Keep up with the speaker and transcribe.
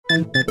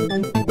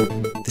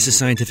This is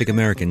Scientific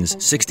American's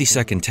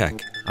 60-Second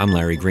Tech. I'm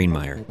Larry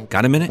Greenemeier.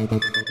 Got a minute?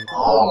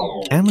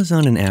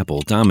 Amazon and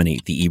Apple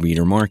dominate the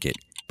e-reader market,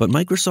 but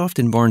Microsoft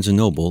and Barnes &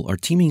 Noble are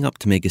teaming up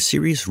to make a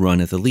serious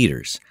run at the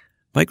leaders.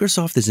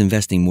 Microsoft is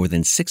investing more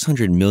than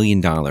 $600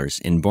 million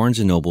in Barnes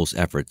 & Noble's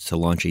efforts to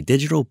launch a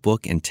digital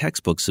book and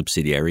textbook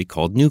subsidiary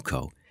called Nook,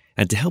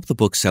 and to help the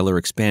bookseller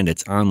expand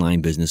its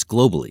online business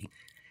globally.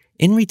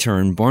 In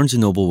return, Barnes &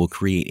 Noble will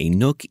create a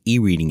Nook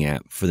e-reading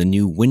app for the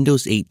new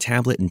Windows 8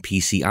 tablet and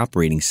PC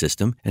operating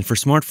system and for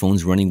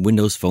smartphones running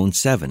Windows Phone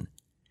 7.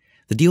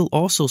 The deal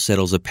also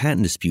settles a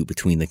patent dispute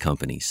between the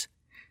companies.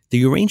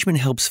 The arrangement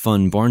helps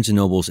fund Barnes &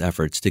 Noble's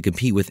efforts to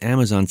compete with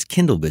Amazon's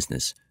Kindle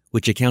business,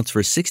 which accounts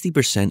for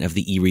 60% of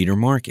the e-reader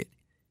market.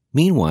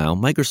 Meanwhile,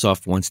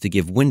 Microsoft wants to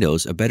give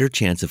Windows a better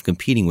chance of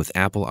competing with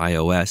Apple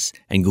iOS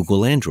and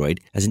Google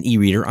Android as an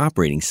e-reader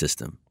operating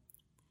system.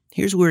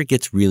 Here's where it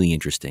gets really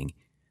interesting.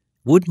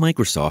 Would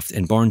Microsoft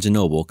and Barnes &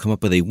 Noble come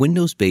up with a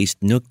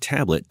Windows-based Nook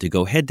tablet to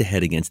go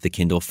head-to-head against the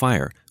Kindle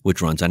Fire,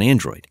 which runs on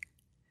Android?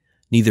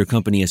 Neither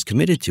company has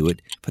committed to it,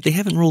 but they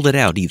haven't ruled it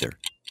out either.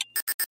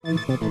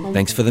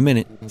 Thanks for the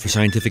minute. For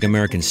Scientific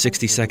American's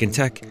 60-Second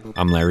Tech,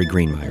 I'm Larry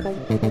Greenemeier.